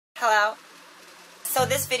Hello. So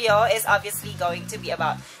this video is obviously going to be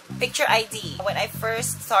about picture ID. When I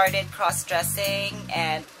first started cross-dressing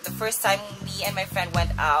and the first time me and my friend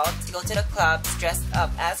went out to go to the clubs dressed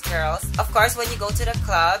up as girls. Of course, when you go to the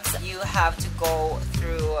clubs, you have to go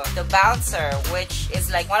through the bouncer, which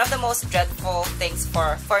is like one of the most dreadful things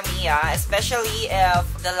for me, especially if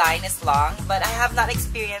the line is long. But I have not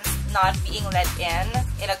experienced not being let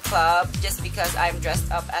in a club just because I'm dressed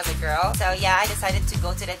up as a girl. So yeah, I decided to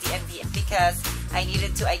go to the DMV because I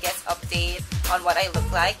needed to, I guess, update on what I look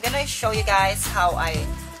like. I'm gonna show you guys how I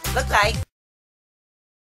look like.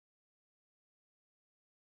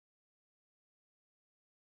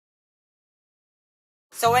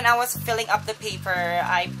 So when I was filling up the paper,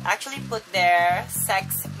 I actually put there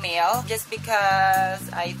sex male just because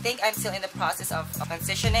I think I'm still in the process of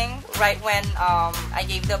transitioning. Right when I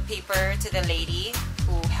gave the paper to the lady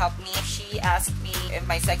who helped me, she asked me if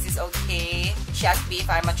my sex is okay. She asked me if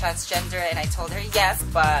I'm a transgender and I told her yes,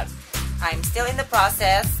 but I'm still in the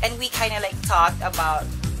process. And we kind of like talked about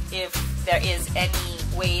if there is any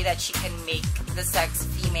way that she can make the sex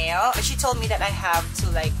female. But she told me that I have to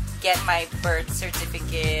like get my birth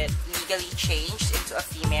certificate legally changed into a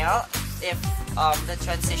female if the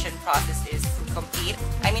transition process is complete.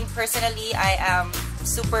 I mean, personally, I am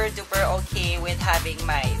super duper okay with having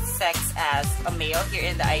my sex as a male here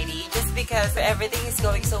in the ID just because everything is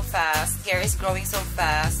going so fast. Hair is growing so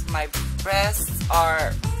fast. My breasts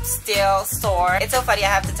are still sore. It's so funny, I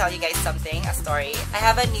have to tell you guys something, a story. I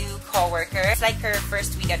have a new co-worker. It's like her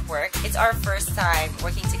first week at work. It's our first time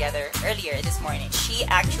working together earlier this morning. She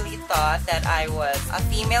actually thought that I was a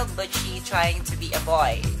female butchie trying to be a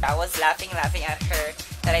boy. I was laughing at her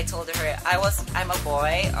that I told her I'm a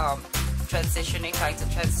boy trying to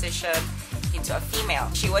transition into a female.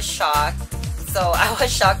 She was shocked. So I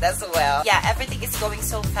was shocked as well. Yeah, everything is going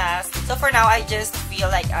so fast. So for now, I just feel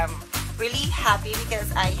like I'm really happy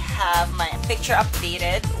because I have my picture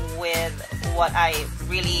updated with what I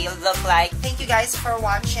really look like. Thank you guys for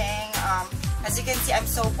watching. As you can see, I'm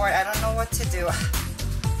so bored. I don't know what to do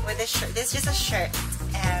with this shirt. This is just a shirt.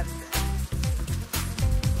 And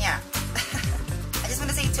yeah. I just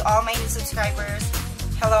want to say to all my new subscribers,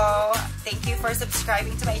 hello. Thank you for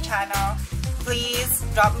subscribing to my channel. Please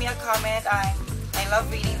drop me a comment. I love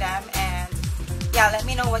reading them, and yeah, let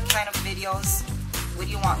me know what kind of videos would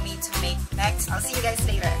you want me to make next. I'll see you guys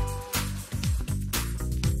later.